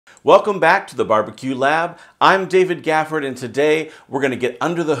Welcome back to the Barbecue Lab. I'm David Gafford, and today we're going to get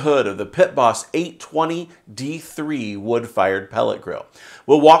under the hood of the Pit Boss 820 D3 wood-fired pellet grill.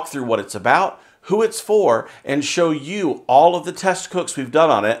 We'll walk through what it's about, who it's for, and show you all of the test cooks we've done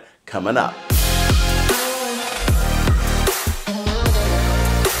on it coming up.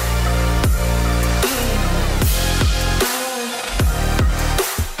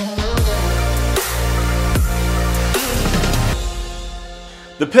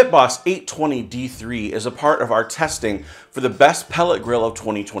 The Pit Boss 820 D3 is a part of our testing for the best pellet grill of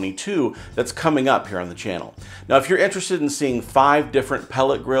 2022 that's coming up here on the channel. Now, if you're interested in seeing 5 different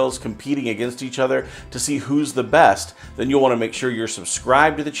pellet grills competing against each other to see who's the best, then you'll want to make sure you're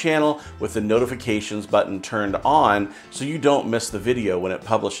subscribed to the channel with the notifications button turned on so you don't miss the video when it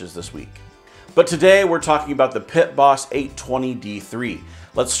publishes this week. But today we're talking about the Pit Boss 820 D3.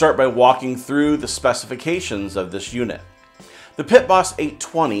 Let's start by walking through the specifications of this unit. The Pit Boss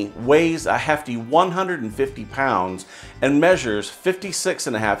 820 weighs a hefty 150 pounds and measures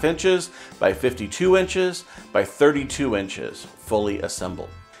 56.5 inches by 52 inches by 32 inches, fully assembled.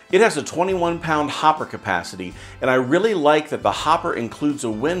 It has a 21-pound hopper capacity, and I really like that the hopper includes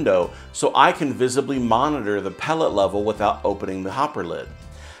a window so I can visibly monitor the pellet level without opening the hopper lid.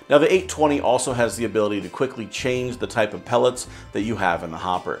 Now, the 820 also has the ability to quickly change the type of pellets that you have in the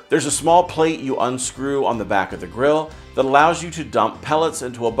hopper. There's a small plate you unscrew on the back of the grill that allows you to dump pellets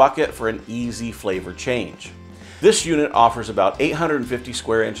into a bucket for an easy flavor change. This unit offers about 850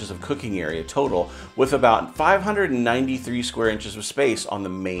 square inches of cooking area total, with about 593 square inches of space on the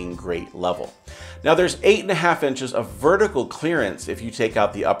main grate level. Now, there's 8.5 inches of vertical clearance if you take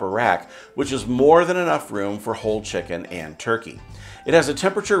out the upper rack, which is more than enough room for whole chicken and turkey. It has a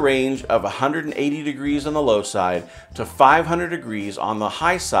temperature range of 180 degrees on the low side to 500 degrees on the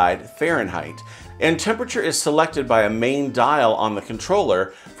high side Fahrenheit, and temperature is selected by a main dial on the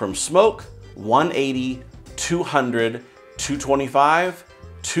controller from smoke, 180, 200, 225,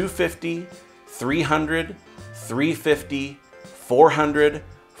 250, 300, 350, 400,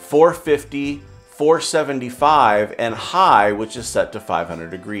 450, 475, and high, which is set to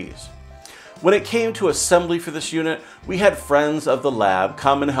 500 degrees. When it came to assembly for this unit, we had friends of the lab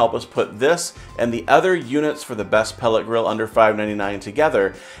come and help us put this and the other units for the best pellet grill under $5.99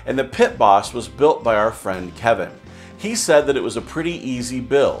 together, and the Pit Boss was built by our friend Kevin. He said that it was a pretty easy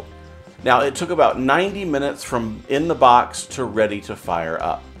build. Now, it took about 90 minutes from in the box to ready to fire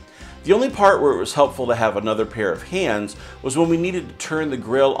up. The only part where it was helpful to have another pair of hands was when we needed to turn the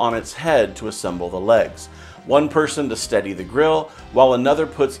grill on its head to assemble the legs. One person to steady the grill, while another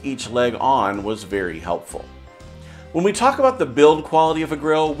puts each leg on, was very helpful. When we talk about the build quality of a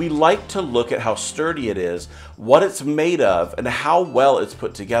grill, we like to look at how sturdy it is, what it's made of, and how well it's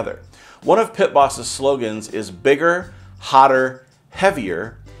put together. One of Pit Boss's slogans is bigger, hotter,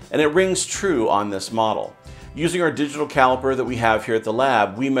 heavier, and it rings true on this model. Using our digital caliper that we have here at the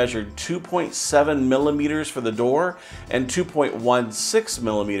lab, we measured 2.7 millimeters for the door and 2.16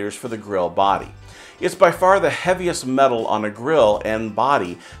 millimeters for the grill body. It's by far the heaviest metal on a grill and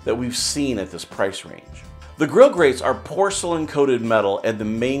body that we've seen at this price range. The grill grates are porcelain coated metal, and the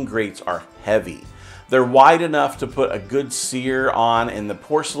main grates are heavy. They're wide enough to put a good sear on, and the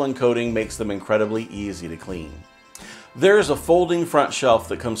porcelain coating makes them incredibly easy to clean. There is a folding front shelf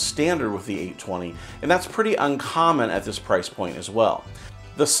that comes standard with the 820, and that's pretty uncommon at this price point as well.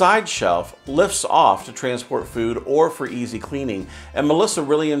 The side shelf lifts off to transport food or for easy cleaning, and Melissa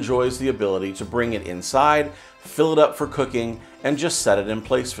really enjoys the ability to bring it inside, fill it up for cooking, and just set it in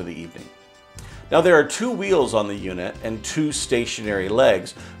place for the evening. Now, there are 2 wheels on the unit and 2 stationary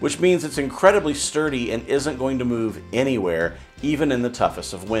legs, which means it's incredibly sturdy and isn't going to move anywhere, even in the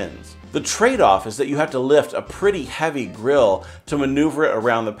toughest of winds. The trade-off is that you have to lift a pretty heavy grill to maneuver it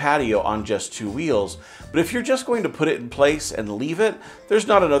around the patio on just 2 wheels, but if you're just going to put it in place and leave it, there's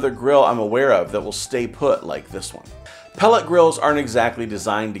not another grill I'm aware of that will stay put like this one. Pellet grills aren't exactly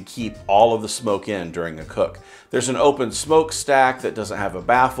designed to keep all of the smoke in during a cook. There's an open smoke stack that doesn't have a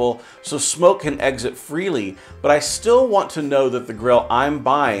baffle, so smoke can exit freely, but I still want to know that the grill I'm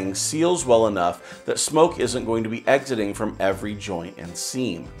buying seals well enough that smoke isn't going to be exiting from every joint and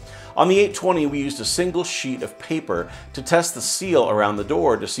seam. On the 820, we used a single sheet of paper to test the seal around the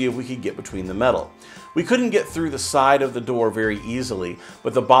door to see if we could get between the metal. We couldn't get through the side of the door very easily,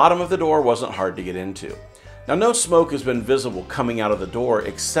 but the bottom of the door wasn't hard to get into. Now, no smoke has been visible coming out of the door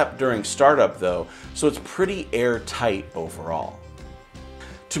except during startup though, so it's pretty airtight overall.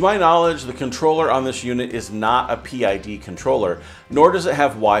 To my knowledge, the controller on this unit is not a PID controller, nor does it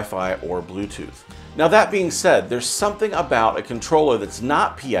have Wi-Fi or Bluetooth. Now, that being said, there's something about a controller that's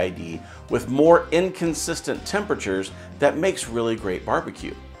not PID with more inconsistent temperatures that makes really great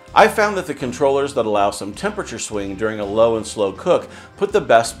barbecue. I found that the controllers that allow some temperature swing during a low and slow cook put the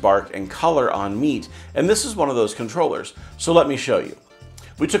best bark and color on meat, and this is one of those controllers, so let me show you.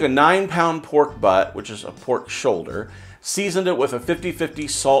 We took a 9-pound pork butt, which is a pork shoulder, seasoned it with a 50-50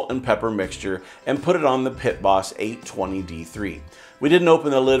 salt and pepper mixture, and put it on the Pit Boss 820 D3. We didn't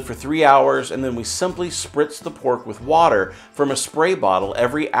open the lid for 3 hours, and then we simply spritzed the pork with water from a spray bottle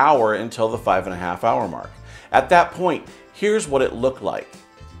every hour until the 5.5-hour mark. At that point, here's what it looked like.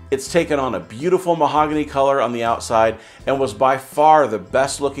 It's taken on a beautiful mahogany color on the outside and was by far the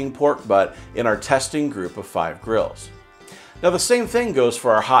best looking pork butt in our testing group of 5 grills. Now the same thing goes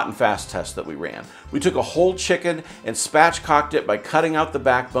for our hot and fast test that we ran. We took a whole chicken and spatchcocked it by cutting out the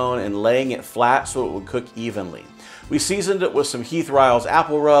backbone and laying it flat so it would cook evenly. We seasoned it with some Heath Ryle's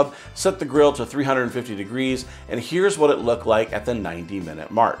apple rub, set the grill to 350 degrees, and here's what it looked like at the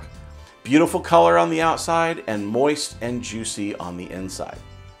 90-minute mark. Beautiful color on the outside and moist and juicy on the inside.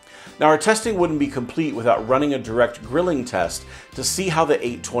 Now our testing wouldn't be complete without running a direct grilling test to see how the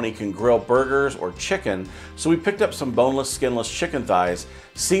 820 can grill burgers or chicken, so we picked up some boneless, skinless chicken thighs,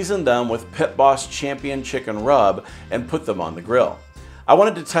 seasoned them with Pit Boss Champion Chicken Rub, and put them on the grill. I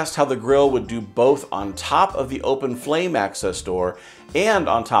wanted to test how the grill would do both on top of the open flame access door and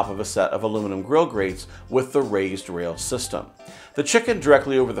on top of a set of aluminum grill grates with the raised rail system. The chicken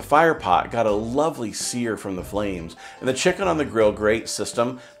directly over the fire pot got a lovely sear from the flames, and the chicken on the grill grate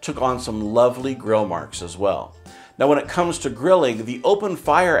system took on some lovely grill marks as well. Now when it comes to grilling, the open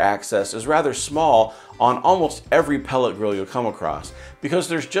fire access is rather small on almost every pellet grill you'll come across because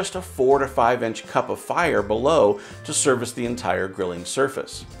there's just a 4 to 5 inch cup of fire below to service the entire grilling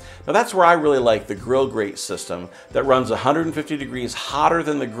surface. Now that's where I really like the grill grate system that runs 150 degrees hotter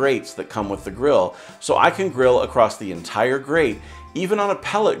than the grates that come with the grill, so I can grill across the entire grate, even on a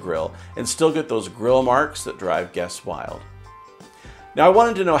pellet grill, and still get those grill marks that drive guests wild. Now I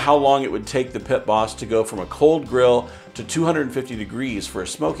wanted to know how long it would take the Pit Boss to go from a cold grill to 250 degrees for a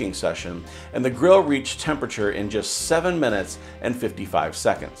smoking session, and the grill reached temperature in just 7 minutes and 55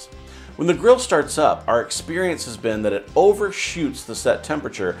 seconds. When the grill starts up, our experience has been that it overshoots the set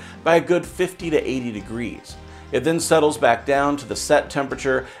temperature by a good 50 to 80 degrees. It then settles back down to the set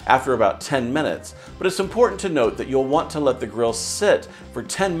temperature after about 10 minutes, but it's important to note that you'll want to let the grill sit for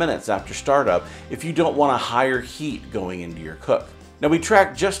 10 minutes after startup if you don't want a higher heat going into your cook. Now we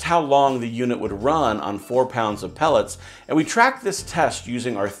tracked just how long the unit would run on 4 pounds of pellets, and we tracked this test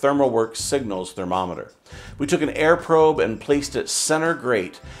using our ThermoWorks Signals thermometer. We took an air probe and placed it center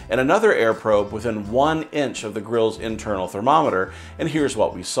grate, and another air probe within 1 inch of the grill's internal thermometer, and here's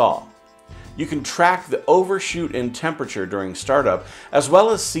what we saw. You can track the overshoot in temperature during startup, as well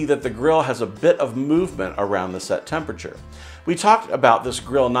as see that the grill has a bit of movement around the set temperature. We talked about this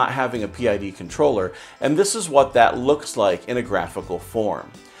grill not having a PID controller, and this is what that looks like in a graphical form.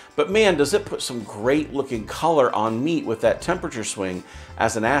 But man, does it put some great looking color on meat with that temperature swing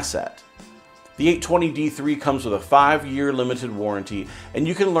as an asset. The 820 D3 comes with a 5-year limited warranty, and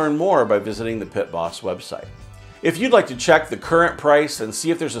you can learn more by visiting the Pit Boss website. If you'd like to check the current price and see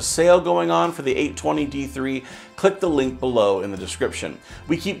if there's a sale going on for the 820 D3, click the link below in the description.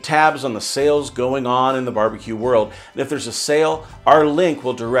 We keep tabs on the sales going on in the barbecue world, and if there's a sale, our link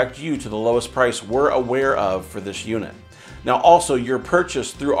will direct you to the lowest price we're aware of for this unit. Now also, your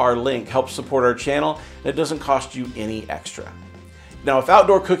purchase through our link helps support our channel, and it doesn't cost you any extra. Now, if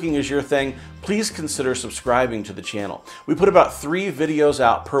outdoor cooking is your thing, please consider subscribing to the channel. We put about 3 videos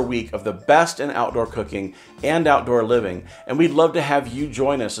out per week of the best in outdoor cooking and outdoor living, and we'd love to have you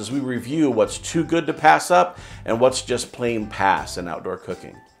join us as we review what's too good to pass up and what's just plain pass in outdoor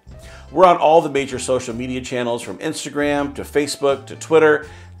cooking. We're on all the major social media channels from Instagram to Facebook to Twitter,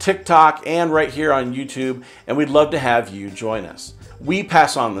 TikTok, and right here on YouTube, and we'd love to have you join us. We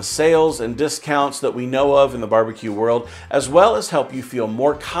pass on the sales and discounts that we know of in the barbecue world, as well as help you feel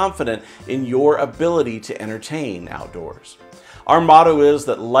more confident in your ability to entertain outdoors. Our motto is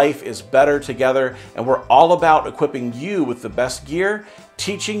that life is better together, and we're all about equipping you with the best gear,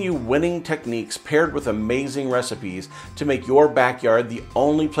 teaching you winning techniques paired with amazing recipes to make your backyard the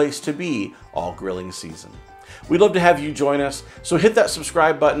only place to be all grilling season. We'd love to have you join us, so hit that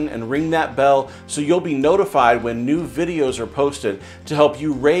subscribe button and ring that bell so you'll be notified when new videos are posted to help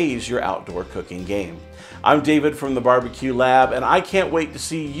you raise your outdoor cooking game. I'm David from the Barbecue Lab, and I can't wait to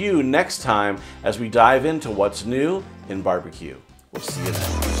see you next time as we dive into what's new in barbecue. We'll see you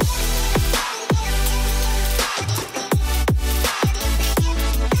then.